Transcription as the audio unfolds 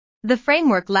The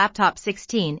Framework Laptop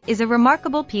 16 is a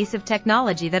remarkable piece of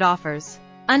technology that offers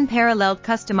unparalleled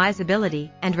customizability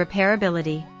and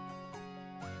repairability.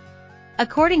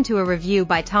 According to a review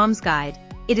by Tom's Guide,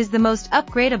 it is the most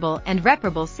upgradable and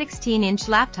repairable 16-inch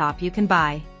laptop you can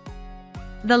buy.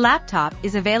 The laptop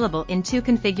is available in two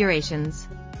configurations: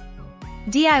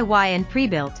 DIY and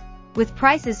pre-built, with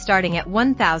prices starting at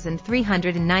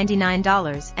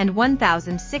 $1,399 and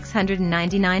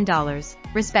 $1,699,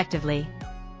 respectively.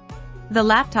 The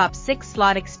laptop's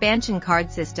 6-slot expansion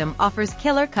card system offers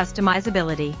killer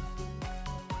customizability,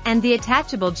 and the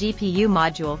attachable GPU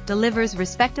module delivers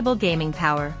respectable gaming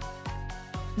power.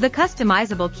 The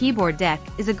customizable keyboard deck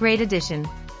is a great addition,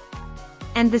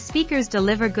 and the speakers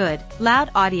deliver good, loud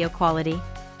audio quality.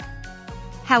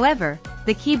 However,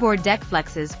 the keyboard deck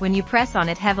flexes when you press on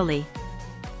it heavily,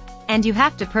 and you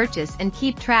have to purchase and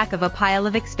keep track of a pile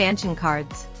of expansion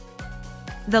cards.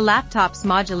 The laptop's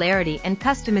modularity and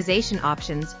customization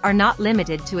options are not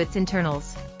limited to its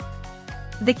internals.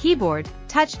 The keyboard,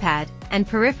 touchpad, and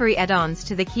periphery add-ons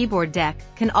to the keyboard deck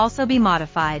can also be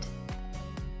modified.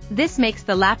 This makes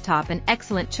the laptop an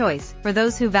excellent choice for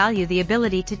those who value the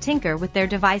ability to tinker with their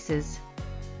devices.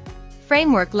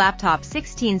 Framework Laptop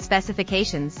 16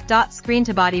 specifications.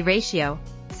 Screen-to-body ratio,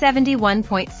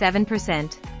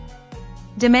 71.7%.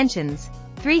 Dimensions,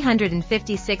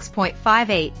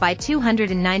 356.58 by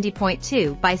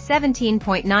 290.2 by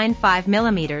 17.95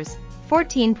 millimeters,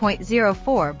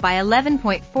 14.04 by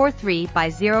 11.43 by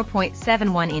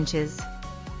 0.71 inches.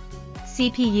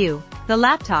 CPU. The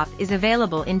laptop is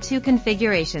available in two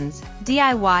configurations,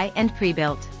 DIY and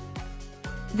pre-built.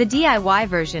 The DIY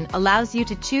version allows you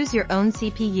to choose your own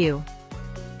CPU,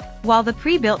 while the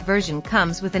pre-built version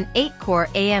comes with an 8-core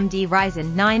AMD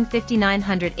Ryzen 9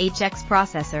 5900HX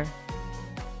processor.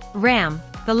 RAM.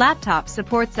 The laptop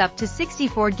supports up to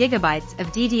 64 GB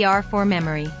of DDR4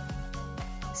 memory.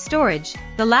 Storage.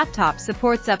 The laptop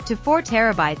supports up to 4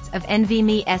 TB of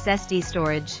NVMe SSD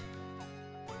storage.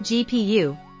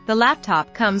 GPU. The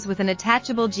laptop comes with an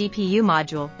attachable GPU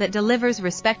module that delivers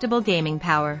respectable gaming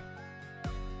power.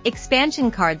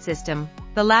 Expansion card system.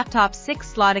 The laptop's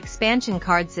 6-slot expansion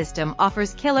card system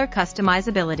offers killer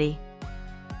customizability.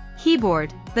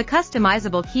 Keyboard. The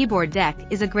customizable keyboard deck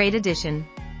is a great addition.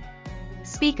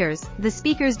 Speakers. The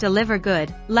speakers deliver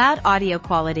good, loud audio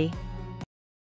quality.